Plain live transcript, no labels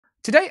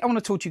Today I want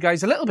to talk to you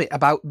guys a little bit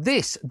about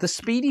this, the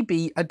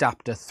SpeedyBee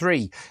Adapter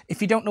 3.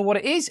 If you don't know what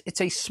it is,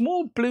 it's a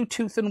small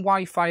Bluetooth and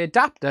Wi-Fi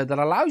adapter that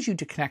allows you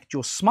to connect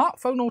your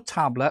smartphone or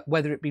tablet,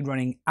 whether it be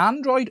running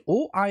Android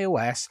or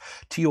iOS,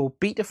 to your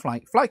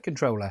Betaflight flight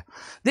controller.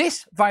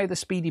 This, via the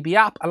SpeedyBee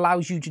app,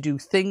 allows you to do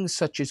things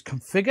such as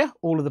configure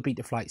all of the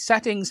Betaflight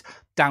settings,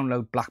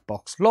 download black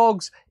box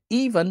logs,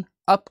 even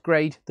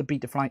upgrade the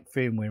Betaflight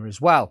firmware as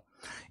well.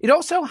 It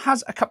also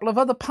has a couple of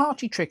other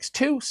party tricks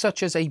too,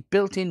 such as a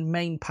built-in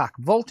main pack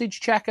voltage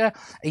checker,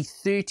 a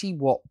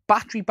 30-watt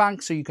battery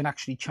bank so you can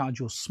actually charge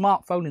your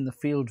smartphone in the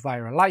field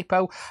via a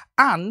LiPo,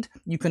 and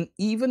you can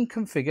even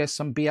configure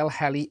some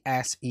BLHeli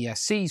S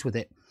ESCs with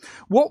it.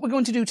 What we're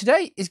going to do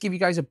today is give you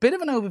guys a bit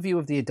of an overview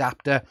of the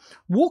adapter,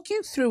 walk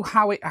you through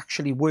how it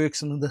actually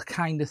works and the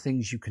kind of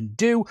things you can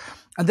do,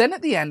 and then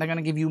at the end I'm going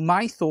to give you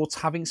my thoughts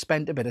having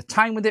spent a bit of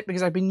time with it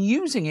because I've been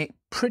using it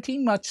pretty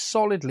much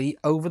solidly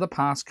over the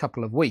past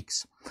couple of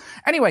weeks.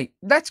 Anyway,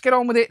 let's get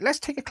on with it. Let's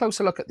take a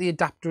closer look at the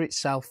adapter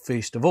itself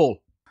first of all.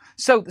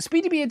 So the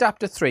SpeedyBee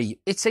Adapter 3,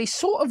 it's a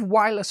sort of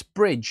wireless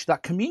bridge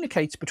that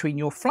communicates between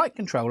your flight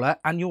controller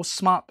and your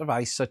smart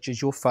device such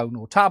as your phone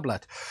or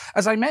tablet.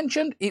 As I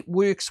mentioned, it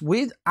works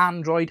with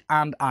Android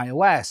and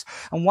iOS,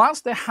 and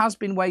whilst there has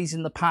been ways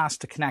in the past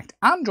to connect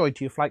Android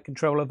to your flight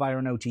controller via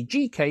an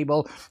OTG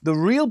cable, the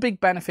real big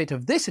benefit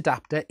of this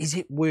adapter is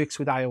it works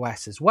with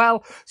iOS as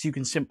well, so you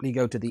can simply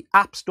go to the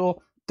App Store,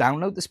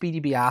 download the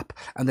SpeedyBee app,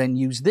 and then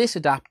use this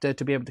adapter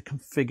to be able to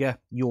configure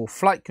your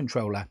flight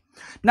controller.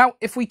 Now,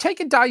 if we take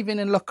a dive in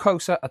and look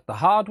closer at the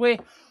hardware,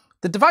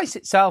 the device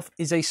itself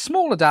is a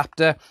small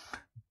adapter,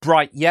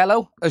 bright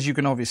yellow, as you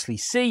can obviously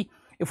see.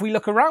 If we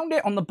look around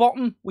it on the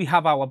bottom, we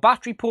have our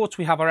battery ports,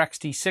 we have our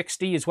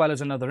XT60 as well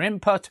as another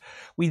input.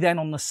 We then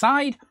on the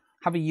side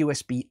have a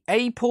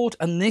USB-A port,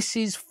 and this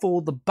is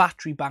for the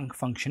battery bank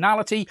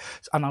functionality,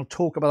 and I'll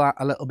talk about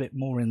that a little bit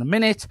more in a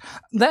minute.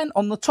 Then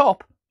on the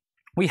top,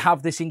 we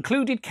have this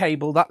included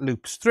cable that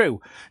loops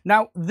through.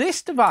 Now,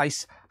 this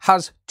device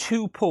has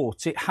two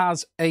ports. It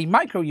has a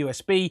micro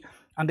USB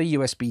and a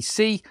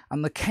USB-C,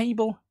 and the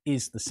cable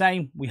is the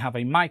same. We have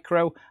a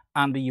micro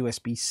and a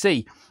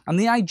USB-C. And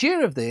the idea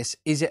of this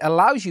is it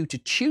allows you to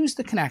choose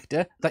the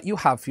connector that you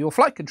have for your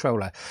flight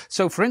controller.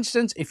 So for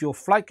instance, if your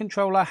flight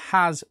controller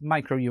has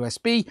micro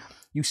USB,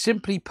 you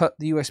simply put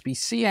the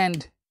USB-C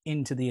end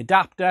into the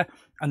adapter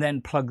and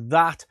then plug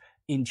that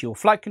into your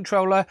flight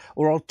controller,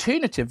 or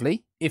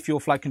alternatively, if your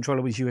flight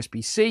controller was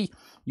USB-C,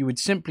 you would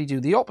simply do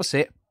the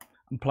opposite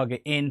and plug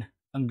it in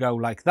and go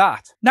like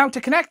that. Now, to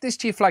connect this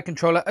to your flight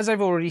controller, as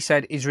I've already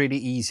said, is really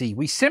easy.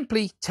 We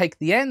simply take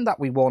the end that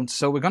we want,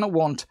 so we're going to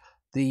want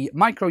the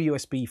micro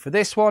USB for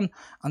this one,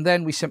 and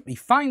then we simply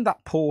find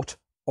that port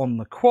on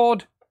the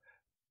quad,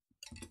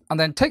 and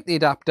then take the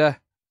adapter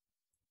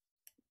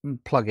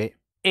and plug it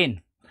in.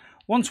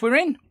 Once we're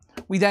in,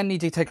 we then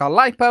need to take our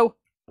LiPo,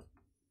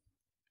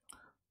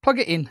 plug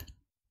it in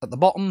at the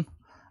bottom,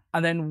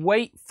 and then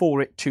wait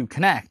for it to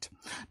connect.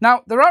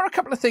 Now, there are a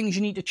couple of things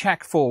you need to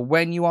check for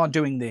when you are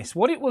doing this.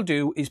 What it will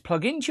do is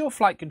plug into your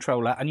flight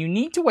controller, and you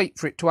need to wait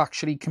for it to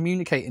actually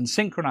communicate and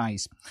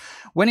synchronize.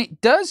 When it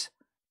does,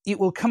 it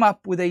will come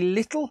up with a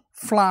little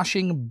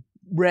flashing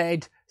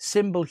red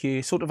symbol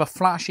here, sort of a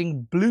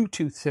flashing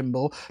Bluetooth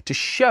symbol to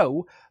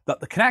show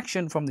that the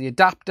connection from the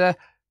adapter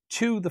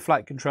to the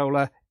flight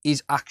controller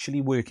is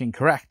actually working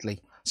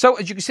correctly. So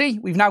as you can see,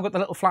 we've now got the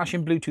little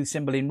flashing Bluetooth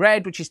symbol in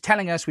red, which is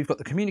telling us we've got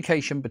the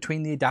communication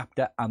between the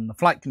adapter and the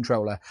flight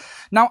controller.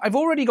 Now, I've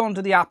already gone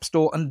to the App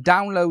Store and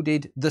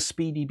downloaded the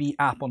SpeedyBee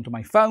app onto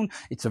my phone.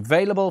 It's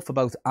available for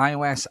both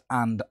iOS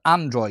and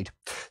Android.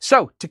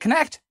 So to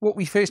connect, what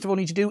we first of all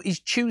need to do is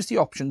choose the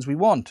options we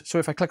want. So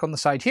if I click on the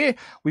side here,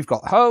 we've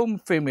got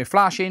home, firmware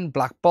flashing,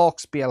 black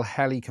box,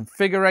 BLHeli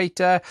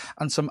configurator,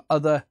 and some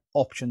other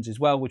options as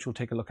well, which we'll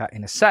take a look at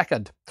in a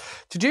second.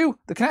 To do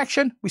the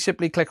connection, we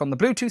simply click on the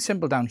Bluetooth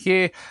symbol down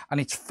here, and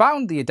it's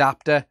found the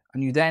adapter,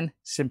 and you then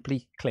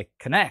simply click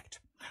connect.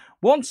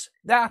 Once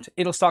that,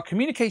 it'll start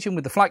communicating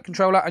with the flight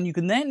controller, and you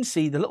can then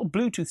see the little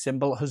Bluetooth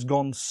symbol has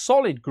gone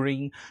solid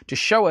green to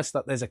show us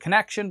that there's a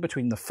connection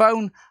between the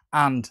phone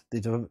and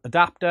the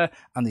adapter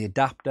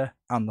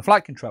and the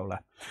flight controller.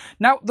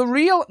 Now, the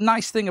real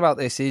nice thing about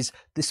this is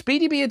the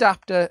SpeedyBee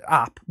adapter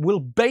app will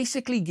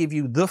basically give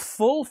you the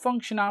full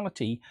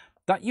functionality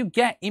that you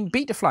get in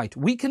Betaflight.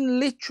 We can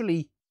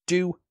literally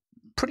do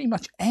pretty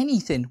much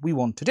anything we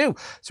want to do.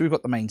 So we've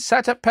got the main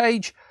setup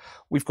page,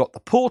 we've got the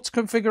ports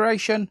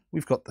configuration,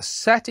 we've got the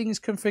settings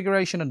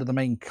configuration under the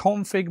main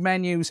config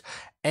menus,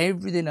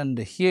 everything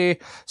under here.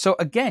 So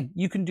again,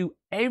 you can do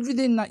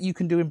everything that you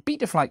can do in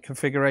Betaflight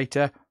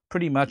Configurator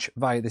pretty much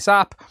via this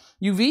app.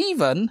 You've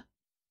even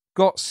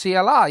got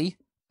CLI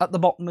at the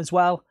bottom as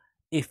well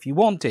if you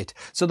want it.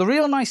 So the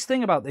real nice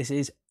thing about this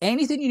is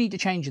anything you need to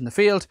change in the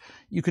field,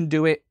 you can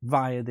do it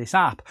via this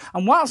app.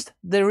 And whilst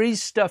there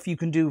is stuff you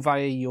can do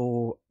via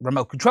your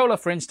remote controller,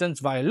 for instance,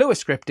 via Lua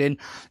scripting,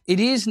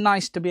 it is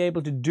nice to be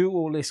able to do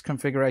all this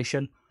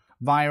configuration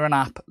via an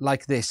app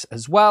like this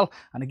as well.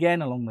 And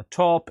again, along the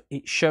top,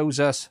 it shows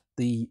us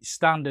the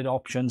standard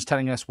options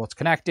telling us what's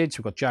connected. So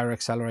we've got gyro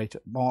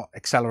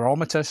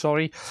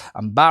accelerometer,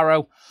 and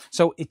baro.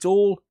 So it's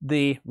all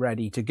there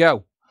ready to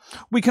go.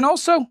 We can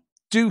also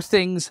do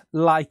things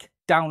like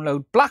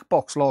download black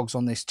box logs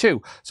on this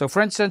too. So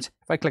for instance,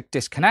 if I click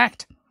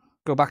disconnect,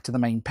 go back to the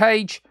main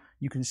page,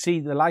 you can see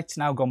the light's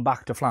now gone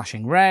back to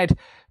flashing red.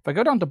 If I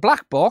go down to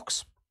black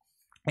box,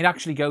 it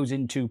actually goes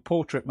into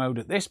portrait mode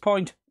at this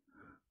point.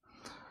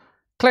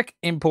 Click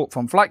import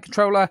from flight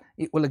controller.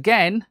 It will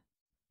again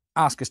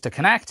ask us to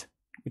connect,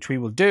 which we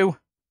will do.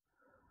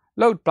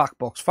 Load black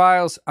box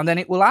files, and then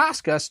it will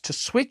ask us to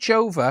switch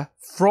over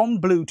from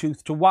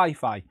Bluetooth to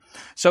Wi-Fi.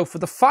 So for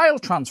the file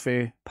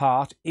transfer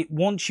part, it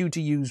wants you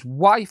to use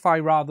Wi-Fi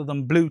rather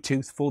than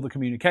Bluetooth for the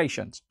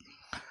communications.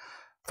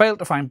 Failed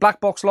to find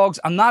black box logs,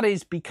 and that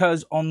is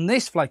because on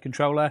this flight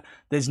controller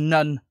there's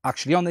none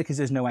actually on there because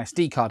there's no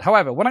SD card.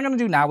 However, what I'm going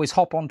to do now is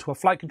hop onto a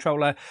flight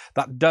controller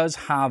that does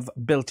have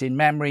built-in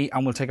memory,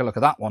 and we'll take a look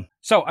at that one.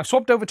 So I've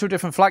swapped over to a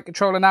different flight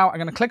controller now. I'm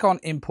going to click on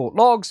import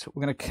logs.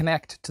 We're going to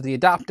connect to the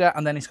adapter,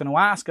 and then it's going to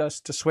ask us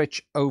to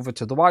switch over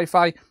to the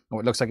Wi-Fi. Oh,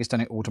 it looks like it's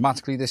done it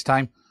automatically this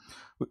time.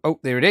 Oh,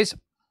 there it is.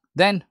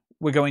 Then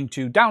we're going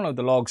to download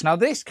the logs. Now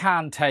this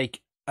can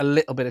take a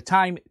little bit of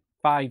time,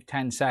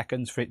 5-10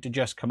 seconds for it to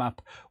just come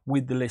up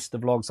with the list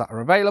of logs that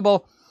are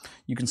available.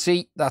 You can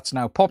see that's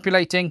now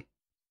populating.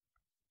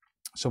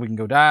 So we can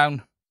go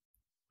down.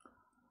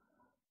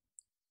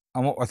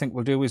 And what I think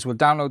we'll do is we'll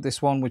download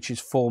this one, which is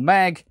 4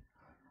 meg.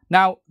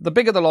 Now, the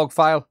bigger the log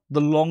file,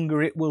 the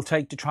longer it will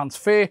take to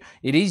transfer.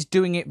 It is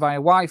doing it via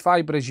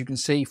Wi-Fi, but as you can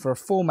see, for a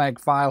 4 meg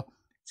file,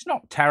 it's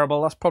not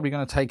terrible. That's probably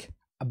going to take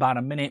about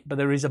a minute, but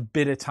there is a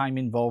bit of time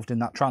involved in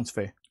that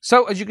transfer.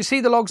 So as you can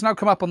see, the logs now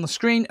come up on the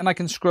screen, and I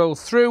can scroll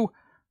through,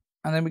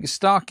 and then we can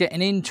start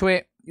getting into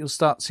it. You'll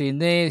start seeing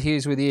there,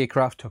 here's where the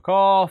aircraft took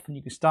off, and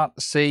you can start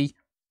to see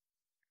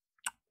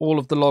all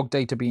of the log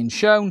data being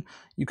shown.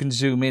 You can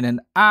zoom in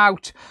and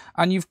out,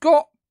 and you've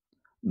got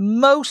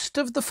most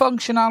of the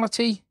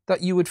functionality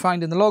that you would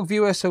find in the log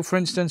viewer. So for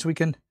instance, we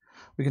can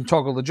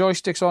toggle the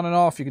joysticks on and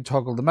off, you can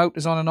toggle the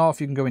motors on and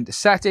off, you can go into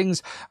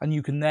settings, and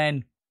you can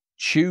then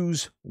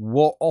choose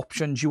what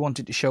options you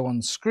wanted to show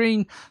on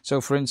screen.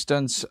 So for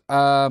instance,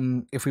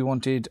 if we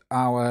wanted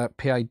our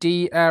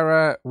PID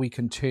error, we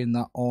can turn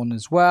that on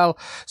as well.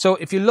 So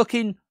if you're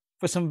looking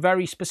for some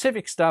very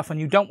specific stuff and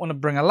you don't want to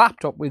bring a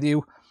laptop with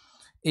you,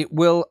 it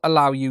will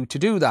allow you to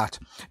do that.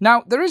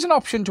 Now, there is an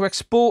option to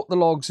export the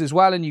logs as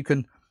well, and you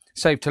can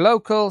save to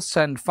local,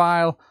 send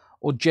file,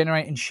 or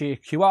generate and share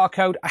QR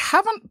code. I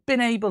haven't been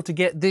able to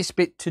get this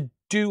bit to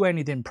do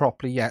anything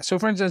properly yet. So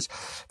for instance,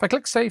 if I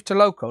click save to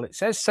local, it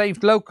says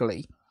saved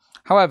locally.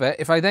 However,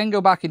 if I then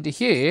go back into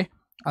here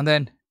and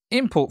then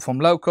import from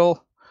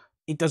local,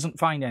 it doesn't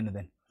find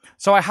anything.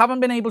 So I haven't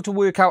been able to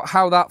work out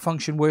how that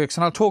function works,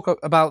 and I'll talk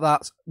about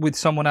that with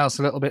someone else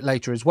a little bit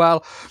later as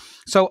well.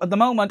 So at the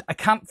moment, I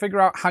can't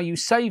figure out how you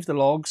save the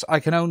logs.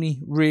 I can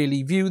only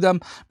really view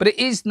them, but it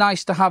is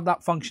nice to have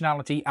that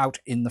functionality out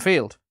in the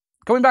field.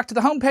 Going back to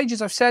the home page,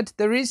 as I've said,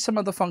 there is some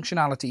other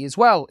functionality as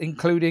well,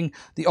 including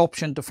the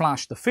option to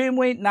flash the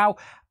firmware. Now,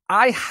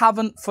 I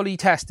haven't fully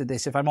tested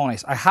this, if I'm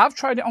honest. I have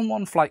tried it on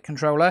one flight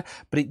controller,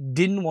 but it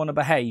didn't want to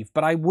behave.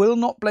 But I will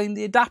not blame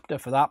the adapter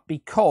for that,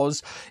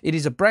 because it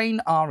is a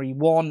Brain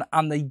RE1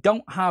 and they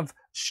don't have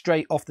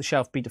straight off the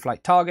shelf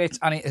Betaflight targets,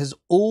 and it has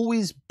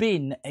always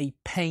been a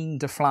pain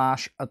to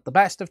flash at the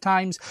best of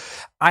times.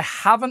 I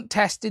haven't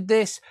tested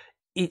this.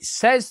 It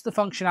says the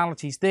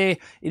functionality's there.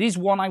 It is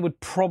one I would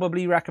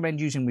probably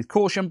recommend using with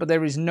caution, but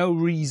there is no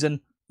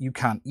reason you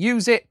can't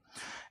use it.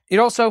 It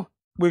also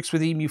works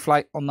with EMU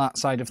Flight on that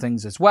side of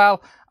things as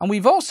well. And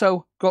we've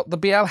also got the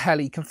BL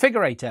Heli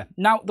configurator.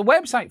 Now, the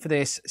website for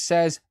this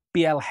says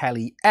BL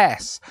Heli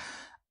S.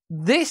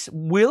 This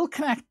will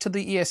connect to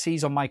the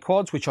ESCs on my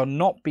quads, which are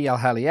not BL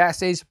Heli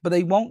S's, but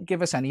they won't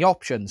give us any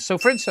options. So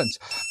for instance,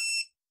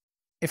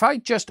 if I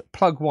just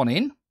plug one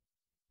in,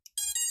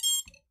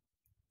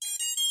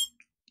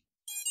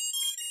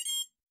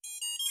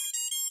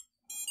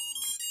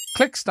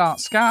 click start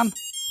scan,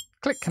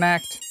 click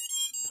connect,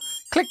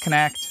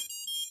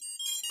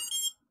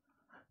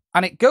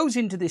 and it goes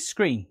into this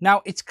screen.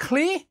 Now, it's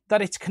clear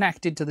that it's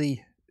connected to the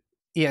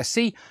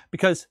ESC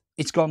because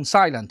it's gone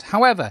silent.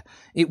 However,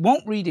 it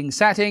won't read in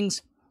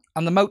settings,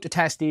 and the motor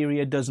test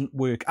area doesn't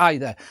work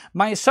either.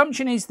 My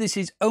assumption is this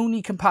is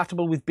only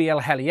compatible with BL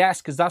Heli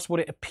S because that's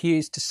what it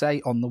appears to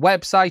say on the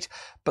website,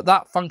 but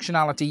that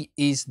functionality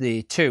is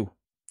there too.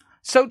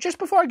 So just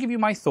before I give you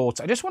my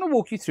thoughts, I just want to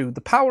walk you through the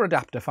power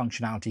adapter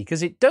functionality,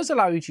 because it does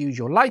allow you to use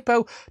your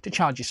LiPo to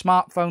charge your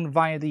smartphone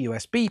via the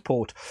USB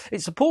port.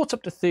 It supports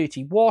up to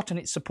 30 watt and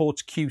it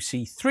supports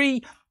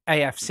QC3,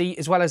 AFC,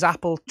 as well as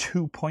Apple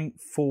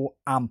 2.4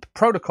 amp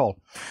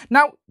protocol.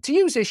 Now, to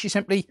use this, you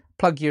simply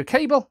plug your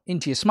cable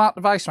into your smart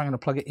device. So I'm going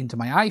to plug it into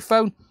my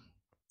iPhone.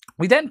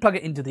 We then plug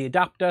it into the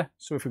adapter.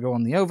 So if we go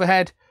on the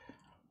overhead,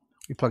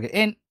 we plug it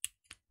in,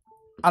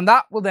 and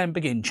that will then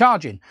begin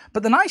charging.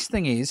 But the nice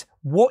thing is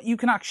what you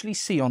can actually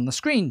see on the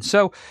screen.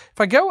 So if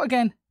I go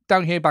again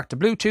down here back to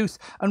Bluetooth,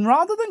 and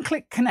rather than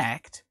click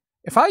connect,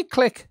 if I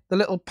click the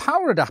little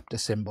power adapter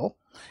symbol,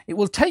 it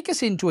will take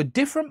us into a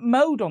different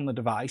mode on the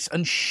device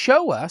and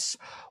show us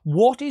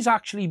what is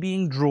actually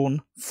being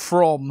drawn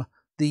from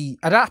the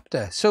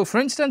adapter. So for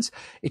instance,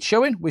 it's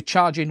showing we're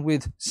charging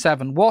with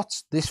 7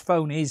 watts. This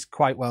phone is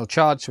quite well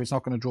charged, so it's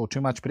not going to draw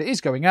too much, but it is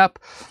going up.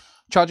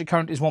 Charging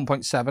current is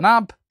 1.7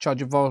 amp,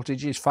 charging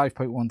voltage is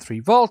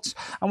 5.13 volts,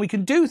 and we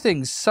can do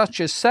things such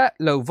as set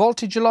low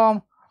voltage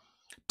alarm,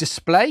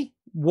 display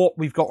what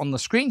we've got on the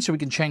screen, so we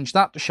can change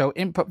that to show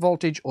input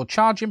voltage or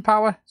charging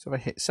power. So if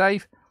I hit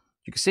save,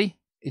 you can see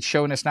it's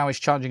showing us now it's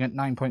charging at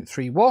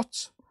 9.3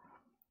 watts.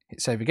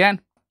 Hit save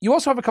again. You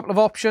also have a couple of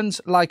options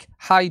like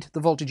hide the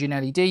voltage in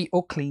LED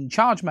or clean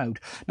charge mode.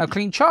 Now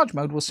clean charge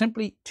mode will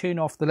simply turn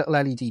off the little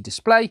LED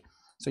display.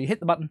 So you hit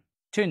the button,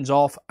 turns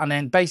off, and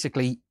then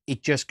basically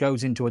it just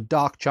goes into a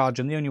dark charge,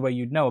 and the only way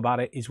you'd know about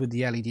it is with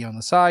the LED on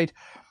the side,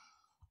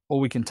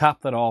 or we can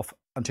tap that off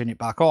and turn it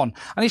back on.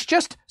 And it's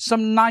just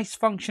some nice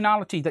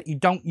functionality that you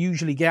don't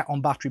usually get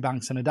on battery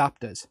banks and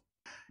adapters.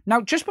 Now,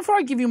 just before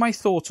I give you my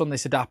thoughts on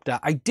this adapter,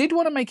 I did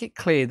want to make it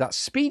clear that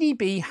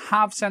SpeedyBee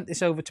have sent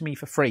this over to me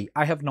for free.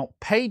 I have not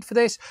paid for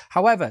this.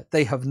 However,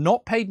 they have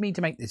not paid me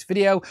to make this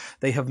video.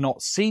 They have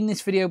not seen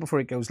this video before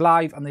it goes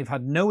live, and they've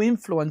had no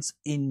influence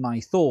in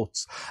my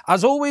thoughts.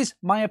 As always,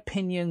 my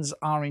opinions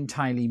are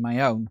entirely my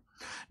own.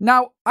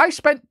 Now, I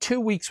spent 2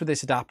 weeks with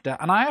this adapter,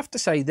 and I have to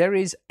say there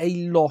is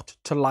a lot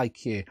to like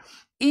here.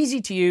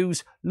 Easy to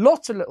use,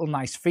 lots of little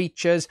nice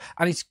features,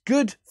 and it's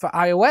good for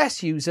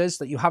iOS users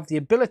that you have the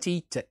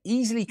ability to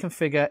easily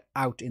configure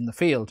out in the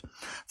field.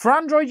 For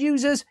Android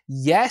users,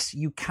 yes,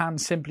 you can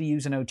simply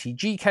use an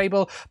OTG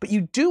cable, but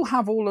you do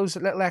have all those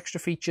little extra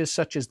features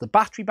such as the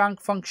battery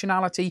bank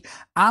functionality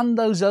and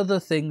those other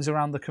things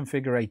around the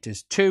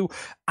configurators too,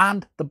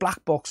 and the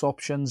black box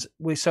options.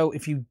 So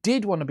if you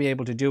did want to be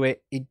able to do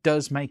it, it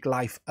does make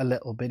life a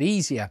little bit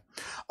easier.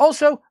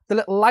 Also, the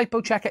little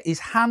LiPo checker is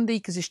handy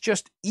because it's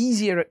just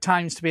easier at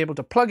times to be able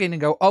to plug in and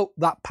go, oh,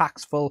 that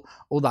pack's full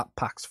or that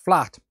pack's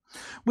flat.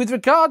 With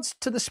regards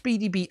to the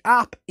SpeedyBee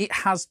app, it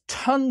has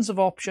tons of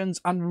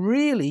options, and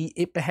really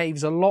it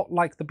behaves a lot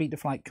like the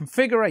Betaflight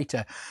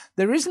Configurator.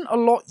 There isn't a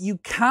lot you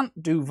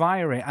can't do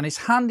via it, and it's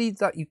handy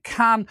that you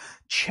can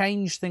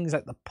change things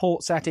like the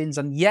port settings,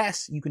 and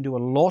yes, you can do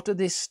a lot of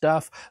this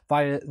stuff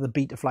via the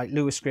Betaflight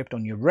Lua script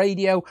on your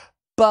radio,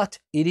 but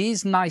it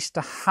is nice to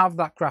have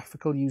that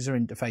graphical user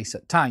interface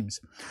at times.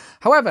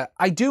 However,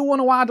 I do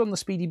want to add on the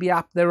SpeedyBee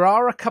app, there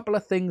are a couple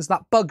of things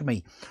that bug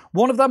me.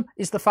 One of them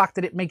is the fact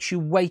that it makes you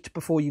wait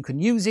before you can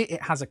use it.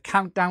 It has a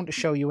countdown to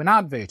show you an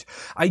advert.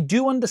 I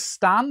do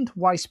understand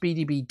why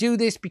SpeedyBee do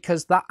this,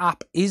 because that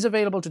app is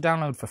available to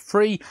download for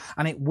free,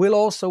 and it will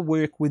also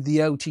work with the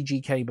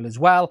OTG cable as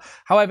well.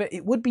 However,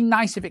 it would be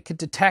nice if it could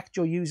detect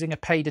you're using a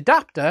paid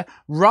adapter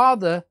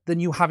rather than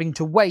you having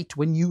to wait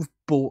when you've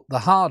bought the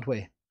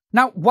hardware.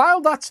 Now,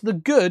 while that's the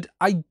good,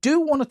 I do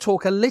want to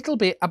talk a little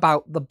bit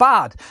about the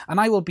bad. And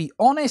I will be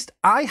honest,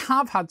 I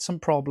have had some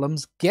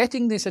problems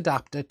getting this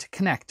adapter to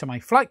connect to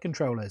my flight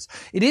controllers.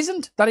 It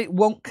isn't that it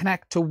won't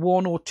connect to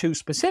one or two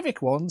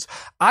specific ones.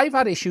 I've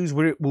had issues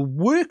where it will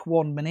work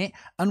 1 minute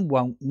and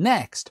won't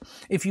next.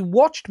 If you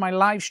watched my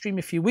live stream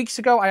a few weeks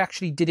ago, I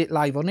actually did it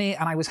live on air,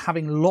 and I was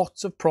having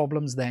lots of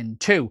problems then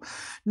too.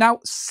 Now,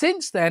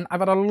 since then,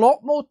 I've had a lot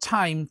more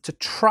time to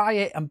try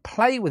it and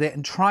play with it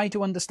and try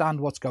to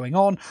understand what's going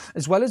on,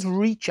 as well as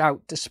reach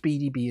out to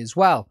SpeedyBee as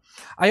well.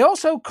 I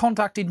also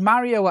contacted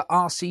Mario at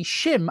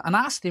Rcschim and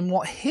asked him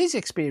what his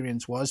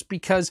experience was,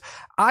 because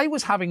I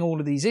was having all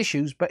of these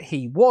issues, but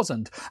he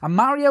wasn't. And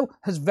Mario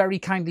has very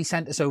kindly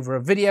sent us over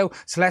a video,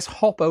 so let's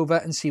hop over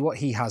and see what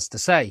he has to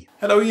say.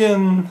 Hello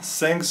Ian,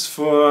 thanks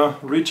for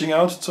reaching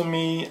out to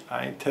me.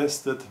 I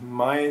tested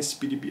my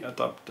SpeedyBee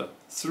adapter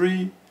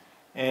 3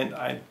 and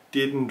I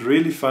didn't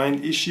really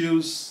find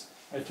issues.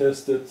 I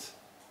tested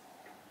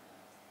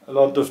a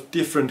lot of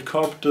different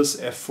copters,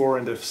 F4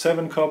 and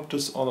F7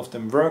 copters. All of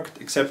them worked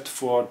except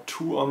for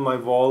 2 on my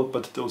wall,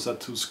 but those are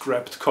 2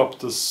 scrapped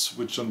copters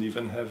which don't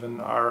even have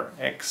an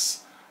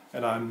RX,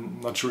 and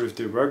I'm not sure if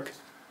they work.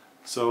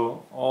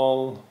 So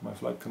all my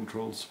flight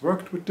controls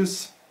worked with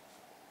this.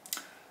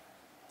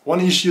 One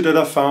issue that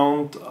I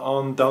found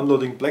on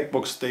downloading black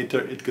box data,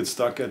 it gets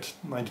stuck at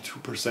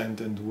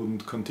 92% and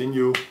wouldn't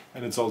continue,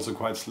 and it's also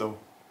quite slow.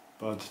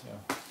 But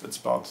yeah, that's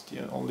about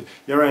the only.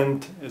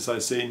 And as I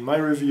say in my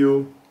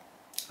review,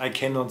 I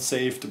cannot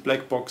save the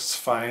black box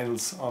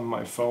files on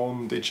my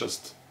phone. They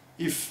just,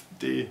 if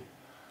they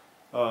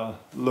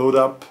load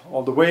up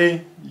all the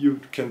way, you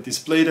can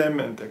display them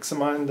and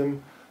examine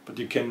them, but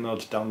you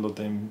cannot download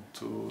them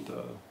to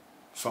the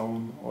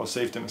phone or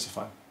save them as a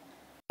file.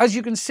 As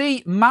you can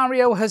see,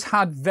 Mario has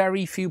had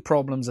very few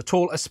problems at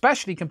all,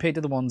 especially compared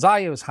to the ones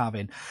I was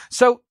having.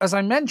 So, as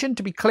I mentioned,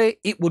 to be clear,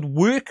 it would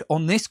work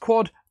on this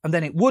quad, and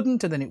then it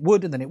wouldn't, and then it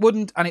would, and then it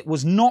wouldn't, and it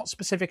was not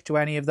specific to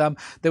any of them.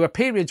 There were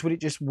periods where it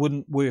just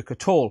wouldn't work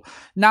at all.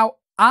 Now,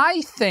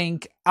 I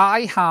think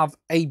I have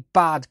a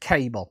bad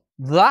cable.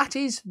 That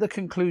is the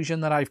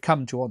conclusion that I've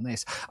come to on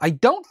this. I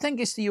don't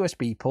think it's the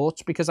USB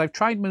ports because I've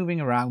tried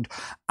moving around.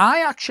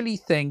 I actually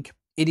think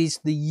it is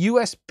the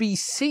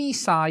USB-C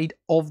side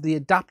of the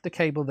adapter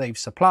cable they've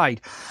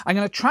supplied. I'm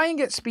going to try and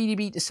get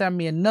SpeedyBee to send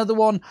me another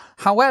one.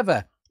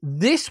 However,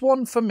 this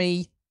one for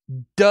me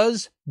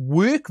does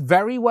work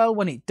very well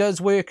when it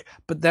does work,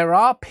 but there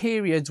are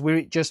periods where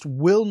it just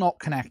will not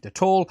connect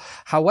at all.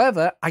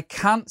 However, I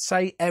can't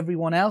say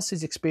everyone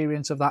else's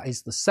experience of that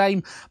is the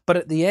same, but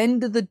at the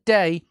end of the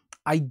day,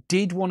 I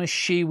did want to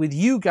share with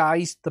you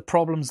guys the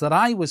problems that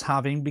I was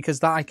having, because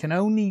that I can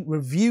only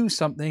review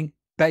something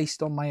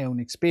based on my own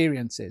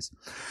experiences.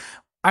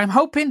 I'm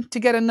hoping to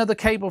get another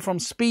cable from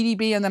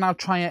SpeedyBee, and then I'll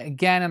try it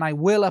again, and I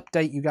will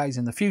update you guys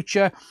in the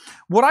future.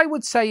 What I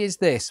would say is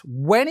this: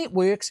 when it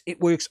works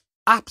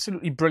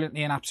absolutely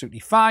brilliantly and absolutely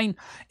fine.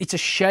 It's a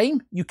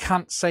shame you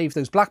can't save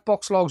those black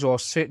box logs, or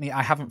certainly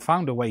I haven't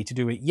found a way to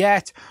do it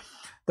yet.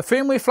 The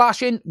firmware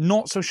flashing,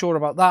 not so sure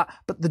about that,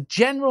 but the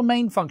general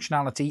main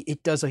functionality,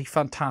 it does a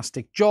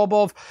fantastic job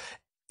of.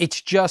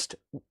 It's just,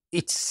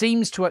 it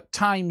seems to at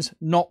times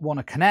not want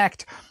to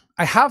connect.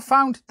 I have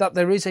found that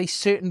there is a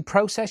certain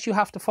process you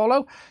have to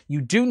follow.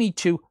 You do need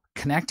to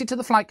connect it to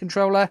the flight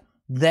controller,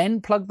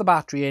 then plug the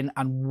battery in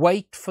and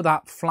wait for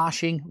that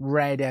flashing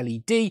red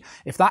LED.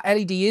 If that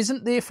LED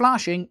isn't there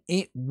flashing,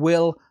 it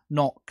will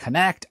not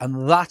connect,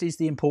 and that is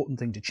the important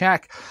thing to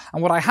check.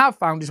 And what I have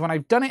found is when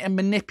I've done it and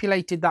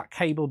manipulated that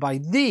cable by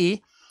there,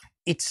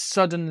 it's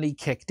suddenly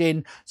kicked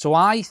in. So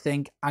I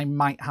think I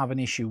might have an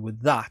issue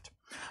with that.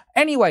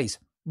 Anyways,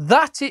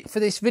 that's it for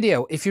this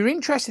video. If you're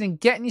interested in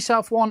getting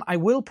yourself one, I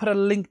will put a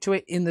link to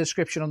it in the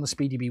description on the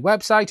SpeedyBee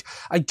website.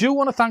 I do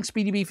want to thank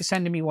SpeedyBee for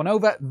sending me one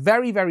over.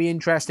 Very, very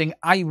interesting.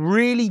 I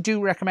really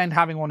do recommend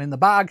having one in the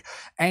bag.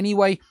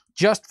 Anyway,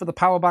 just for the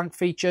power bank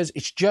features,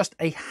 it's just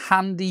a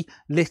handy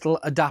little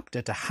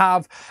adapter to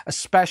have,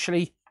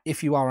 especially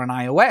if you are an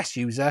iOS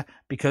user,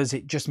 because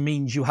it just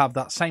means you have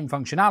that same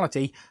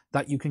functionality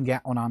that you can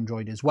get on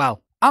Android as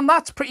well. And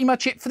that's pretty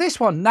much it for this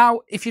one.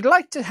 Now, if you'd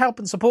like to help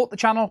and support the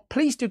channel,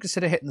 please do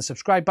consider hitting the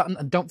subscribe button,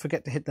 and don't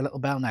forget to hit the little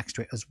bell next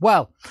to it as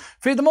well.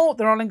 Furthermore,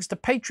 there are links to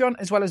Patreon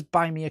as well as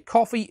Buy Me a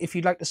Coffee if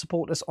you'd like to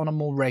support us on a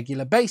more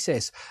regular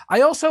basis. I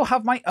also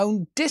have my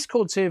own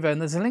Discord server, and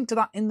there's a link to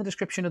that in the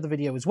description of the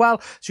video as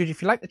well. So if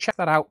you'd like to check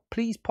that out,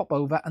 please pop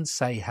over and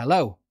say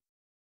hello.